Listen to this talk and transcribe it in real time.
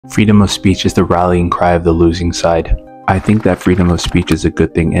Freedom of speech is the rallying cry of the losing side. I think that freedom of speech is a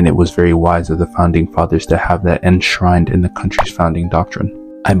good thing, and it was very wise of the founding fathers to have that enshrined in the country's founding doctrine.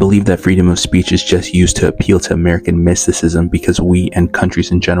 I believe that freedom of speech is just used to appeal to American mysticism because we and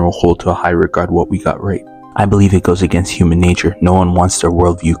countries in general hold to a high regard what we got right. I believe it goes against human nature. No one wants their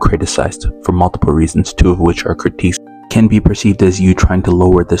worldview criticized for multiple reasons, two of which are critiques can be perceived as you trying to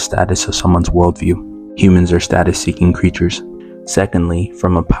lower the status of someone's worldview. Humans are status-seeking creatures. Secondly,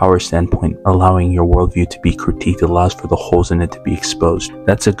 from a power standpoint, allowing your worldview to be critiqued allows for the holes in it to be exposed.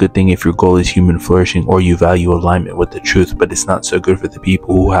 That's a good thing if your goal is human flourishing or you value alignment with the truth, but it's not so good for the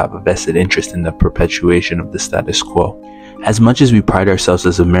people who have a vested interest in the perpetuation of the status quo. As much as we pride ourselves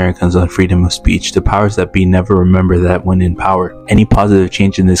as Americans on freedom of speech, the powers that be never remember that when in power, any positive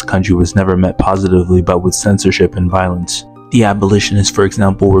change in this country was never met positively but with censorship and violence. The abolitionists, for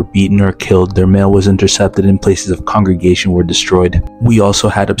example, were beaten or killed, their mail was intercepted, and places of congregation were destroyed. We also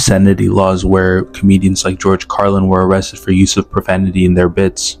had obscenity laws where comedians like George Carlin were arrested for use of profanity in their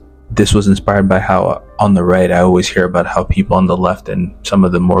bits. This was inspired by how on the right I always hear about how people on the left and some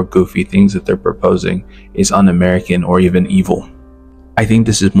of the more goofy things that they're proposing is un-American or even evil. I think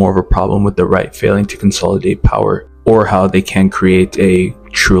this is more of a problem with the right failing to consolidate power, or how they can create a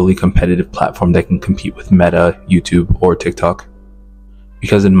truly competitive platform that can compete with Meta, YouTube, or TikTok.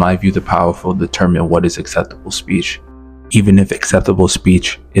 Because in my view, the powerful determine what is acceptable speech, even if acceptable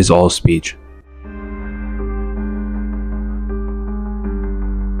speech is all speech.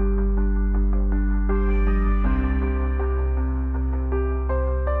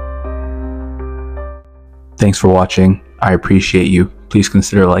 Thanks for watching. I appreciate you. Please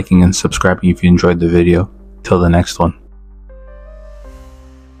consider liking and subscribing if you enjoyed the video. Till the next one.